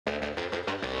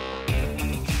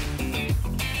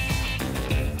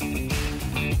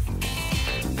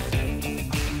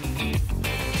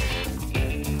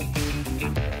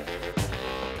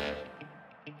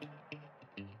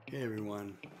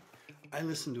I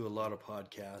listen to a lot of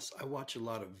podcasts. I watch a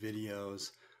lot of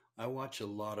videos. I watch a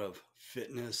lot of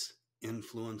fitness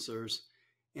influencers,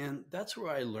 and that's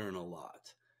where I learn a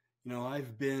lot.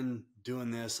 I've been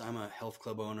doing this. I'm a health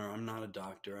club owner. I'm not a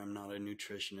doctor. I'm not a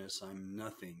nutritionist. I'm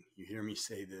nothing. You hear me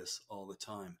say this all the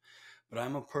time. But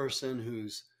I'm a person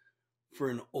who's, for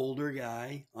an older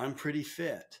guy, I'm pretty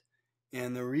fit.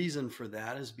 And the reason for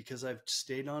that is because I've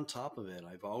stayed on top of it.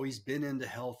 I've always been into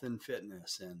health and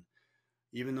fitness. And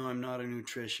even though I'm not a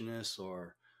nutritionist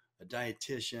or a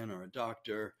dietitian or a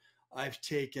doctor, I've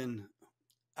taken,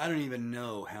 I don't even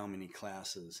know how many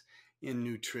classes in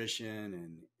nutrition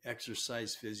and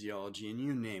exercise physiology and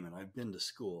you name it. I've been to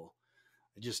school.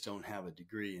 I just don't have a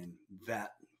degree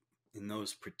in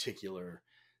those particular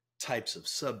types of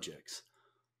subjects.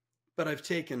 But I've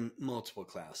taken multiple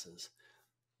classes.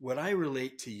 What I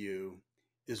relate to you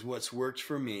is what's worked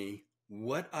for me,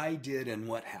 what I did, and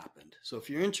what happened. So if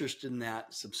you're interested in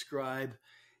that, subscribe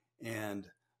and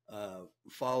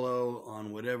follow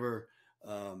on whatever.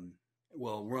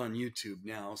 Well, we're on YouTube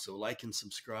now, so like and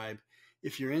subscribe.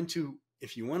 If you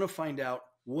want to find out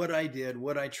what I did,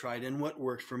 what I tried, and what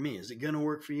worked for me. Is it going to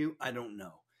work for you? I don't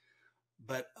know.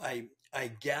 But I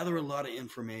gather a lot of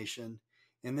information,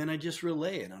 and then I just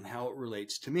relay it on how it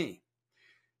relates to me.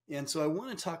 And so I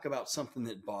want to talk about something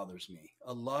that bothers me.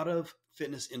 A lot of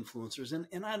fitness influencers,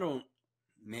 and I don't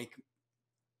make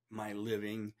my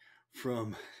living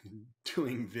from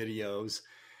doing videos.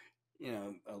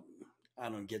 I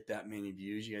don't get that many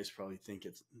views. You guys probably think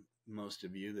most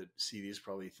of you that see these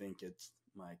probably think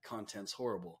my content's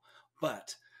horrible.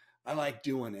 But I like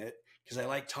doing it because I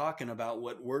like talking about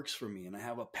what works for me. And I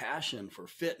have a passion for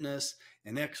fitness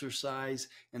and exercise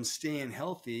and staying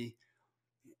healthy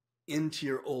into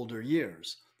your older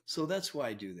years. So that's why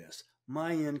I do this.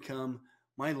 My income,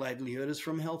 my livelihood is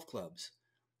from health clubs.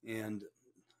 And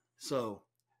so,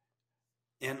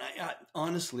 I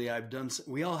honestly,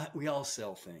 we all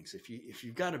sell things. If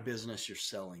you've got a business, you're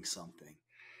selling something.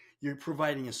 You're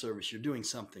providing a service, you're doing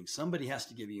something. Somebody has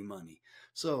to give you money.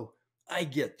 So I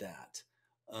get that.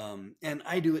 And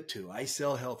I do it too. I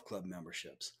sell health club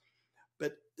memberships.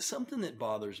 But something that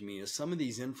bothers me is some of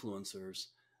these influencers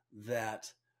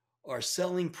that are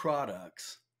selling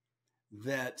products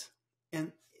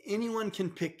and anyone can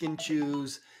pick and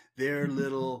choose their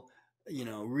little,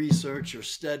 research or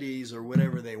studies or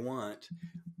whatever they want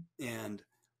and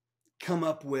come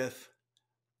up with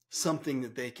something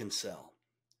that they can sell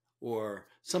or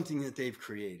something that they've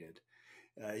created.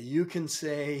 You can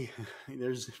say,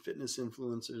 there's fitness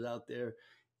influencers out there.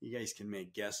 You guys can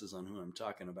make guesses on who I'm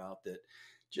talking about that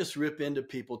just rip into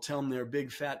people, tell them they're big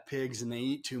fat pigs and they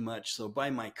eat too much. So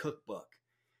buy my cookbook.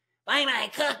 Buy my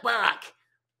cookbook.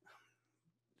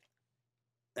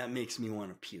 That makes me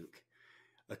want to puke.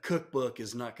 A cookbook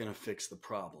is not going to fix the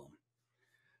problem.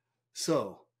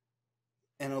 So,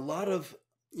 and a lot of,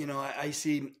 I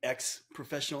see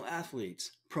ex-professional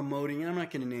athletes promoting, I'm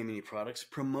not going to name any products,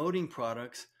 promoting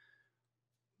products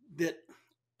that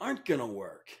aren't going to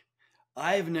work.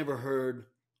 I've never heard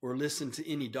or listened to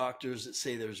any doctors that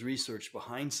say there's research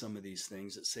behind some of these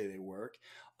things that say they work.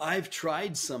 I've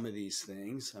tried some of these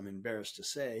things, I'm embarrassed to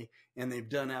say, and they've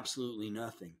done absolutely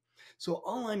nothing. So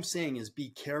all I'm saying is be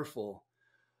careful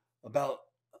about,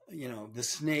 the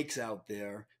snakes out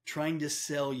there trying to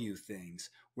sell you things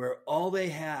where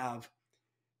the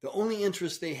only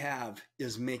interest they have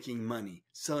is making money,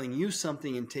 selling you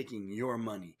something and taking your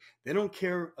money. They don't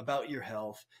care about your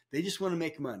health. They just want to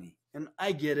make money. And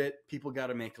I get it. People got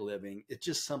to make a living. It's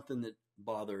just something that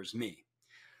bothers me.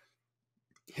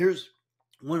 Here's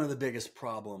one of the biggest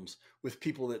problems with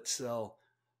people that sell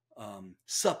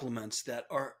supplements that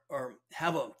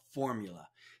have a formula.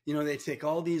 They take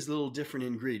all these little different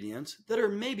ingredients that are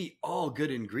maybe all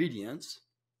good ingredients,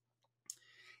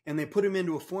 and they put them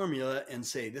into a formula and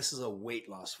say, this is a weight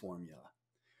loss formula,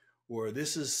 or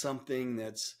this is something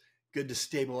that's good to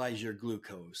stabilize your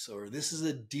glucose, or this is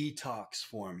a detox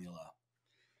formula.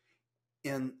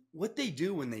 And what they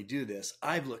do when they do this,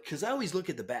 because I always look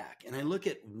at the back and I look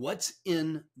at what's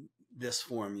in this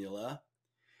formula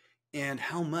and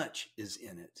how much is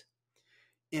in it.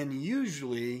 And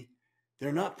usually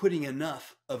they're not putting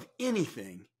enough of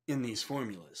anything in these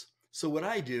formulas. So what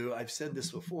I do, I've said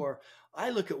this before, I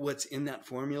look at what's in that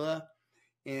formula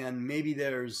and maybe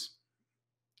there's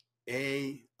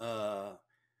alpha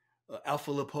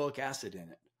lipoic acid in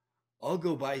it. I'll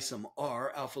go buy some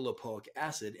alpha lipoic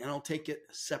acid and I'll take it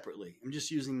separately. I'm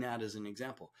just using that as an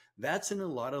example. That's in a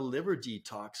lot of liver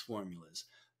detox formulas.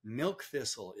 Milk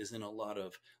thistle is in a lot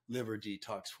of liver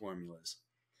detox formulas.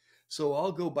 So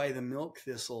I'll go buy the milk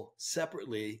thistle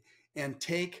separately and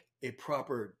take a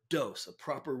proper dose, a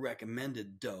proper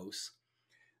recommended dose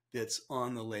that's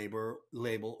on the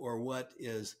label, or what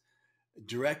is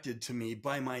directed to me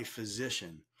by my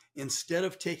physician, instead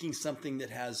of taking something that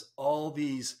has all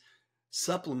these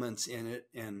supplements in it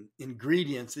and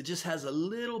ingredients that just has a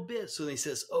little bit. So they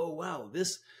says, oh, wow,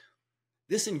 this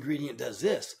ingredient does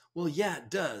this. Well, yeah, it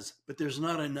does, but there's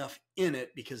not enough in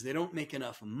it because they don't make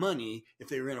enough money if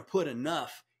they were going to put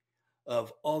enough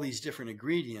of all these different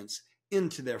ingredients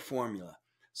into their formula.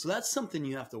 So that's something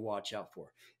you have to watch out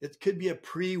for. It could be a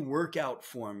pre-workout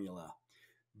formula.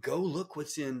 Go look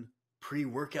what's in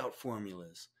pre-workout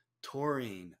formulas.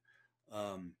 Taurine,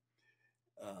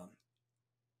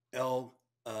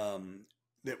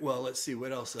 let's see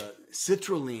what else.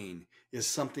 Citrulline is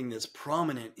something that's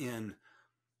prominent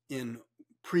in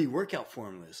pre-workout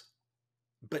formulas.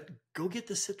 But go get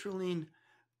the citrulline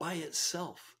by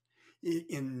itself,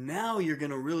 and now you're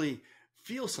going to really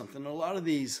feel something. A lot of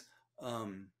these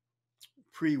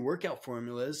pre-workout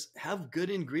formulas have good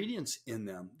ingredients in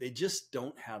them. They just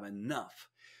don't have enough.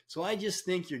 So I just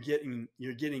think you're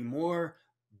getting more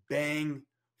bang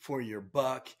for your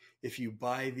buck if you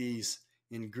buy these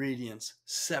ingredients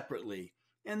separately.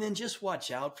 And then just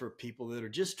watch out for people that are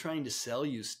just trying to sell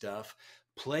you stuff,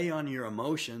 play on your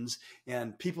emotions,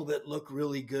 and people that look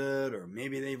really good, or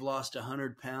maybe they've lost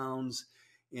 100 pounds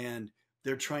and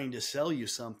they're trying to sell you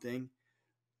something.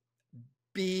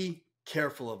 Be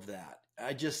careful of that.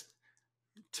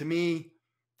 To me,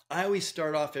 I always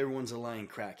start off, everyone's a lying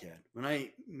crackhead. When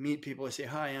I meet people, I say,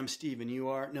 hi, I'm Steve, and you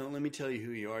are? No, let me tell you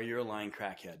who you are. You're a lying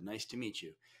crackhead. Nice to meet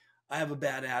you. I have a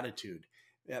bad attitude.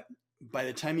 By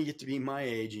the time you get to be my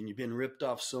age and you've been ripped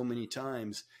off so many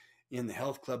times in the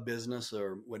health club business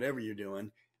or whatever you're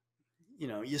doing,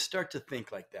 you start to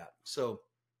think like that. So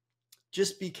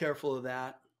just be careful of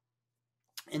that.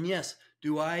 And yes,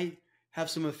 do I have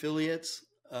some affiliates?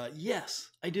 Yes,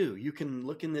 I do. You can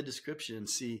look in the description and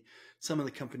see some of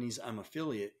the companies I'm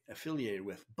affiliated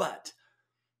with. But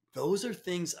those are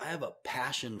things I have a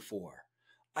passion for.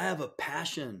 I have a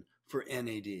passion for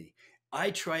NAD. I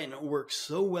try it and it works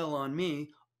so well on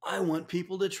me. I want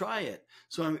people to try it.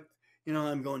 So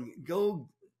I'm going, go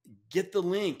get the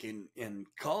link and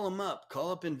call them up,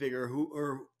 call up Invigor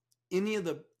or any of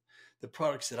the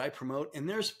products that I promote. And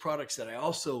there's products that I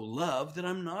also love that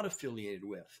I'm not affiliated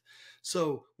with.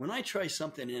 So when I try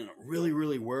something and it really,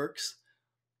 really works,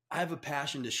 I have a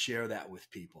passion to share that with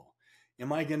people.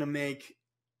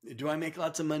 Do I make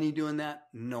lots of money doing that?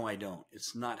 No, I don't.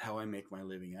 It's not how I make my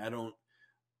living.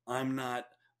 I'm not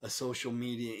a social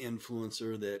media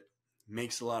influencer that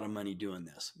makes a lot of money doing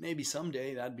this. Maybe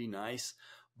someday that'd be nice,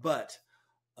 but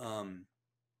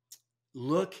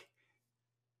look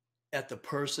at the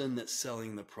person that's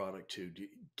selling the product to.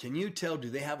 Can you tell, do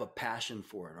they have a passion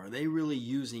for it? Are they really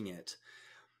using it?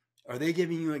 Are they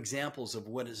giving you examples of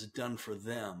what it's done for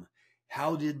them?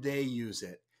 How did they use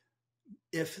it?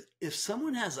 If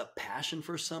someone has a passion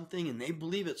for something and they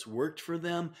believe it's worked for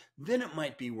them, then it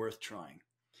might be worth trying.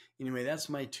 Anyway, that's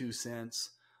my 2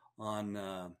 cents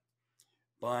on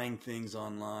buying things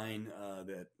online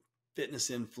that fitness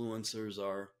influencers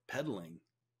are peddling.